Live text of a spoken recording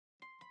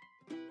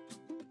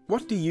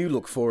What do you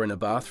look for in a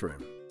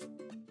bathroom?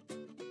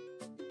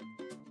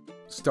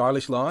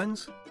 Stylish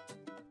lines?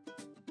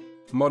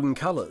 Modern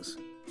colours?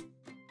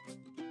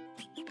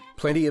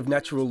 Plenty of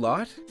natural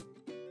light?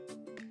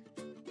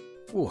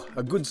 Ooh,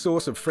 a good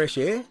source of fresh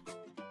air?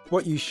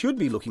 What you should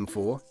be looking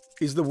for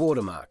is the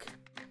watermark.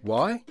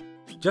 Why?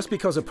 Just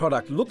because a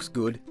product looks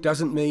good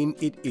doesn't mean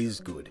it is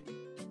good.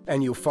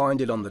 And you'll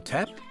find it on the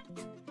tap,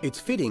 its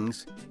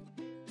fittings,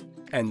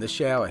 and the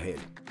shower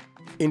head.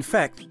 In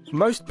fact,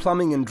 most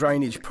plumbing and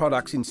drainage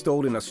products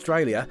installed in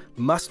Australia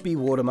must be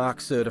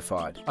WaterMark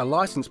certified. A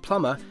licensed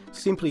plumber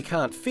simply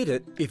can't fit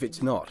it if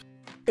it's not.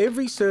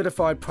 Every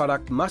certified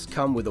product must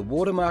come with a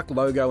WaterMark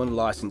logo and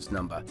license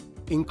number,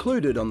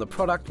 included on the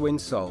product when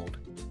sold.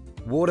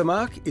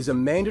 WaterMark is a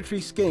mandatory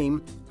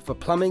scheme for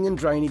plumbing and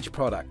drainage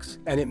products,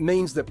 and it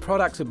means that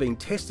products have been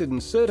tested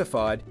and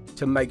certified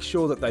to make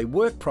sure that they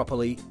work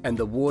properly and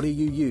the water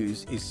you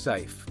use is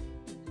safe.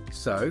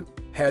 So,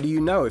 how do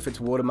you know if it's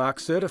WaterMark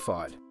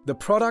certified? The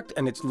product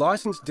and its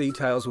license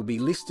details will be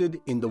listed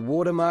in the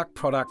WaterMark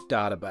product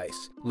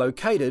database,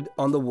 located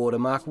on the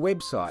WaterMark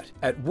website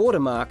at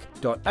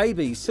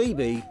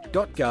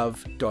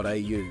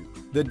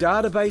watermark.abcb.gov.au. The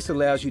database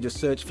allows you to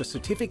search for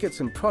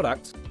certificates and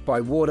products by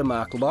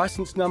WaterMark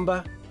license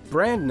number,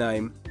 brand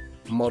name,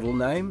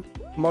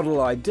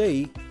 model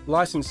ID,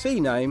 licensee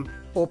name,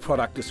 or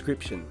product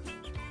description.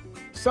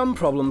 Some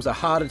problems are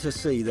harder to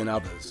see than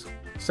others,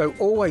 so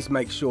always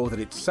make sure that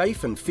it's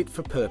safe and fit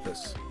for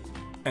purpose.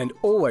 And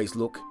always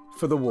look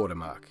for the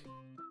WaterMark.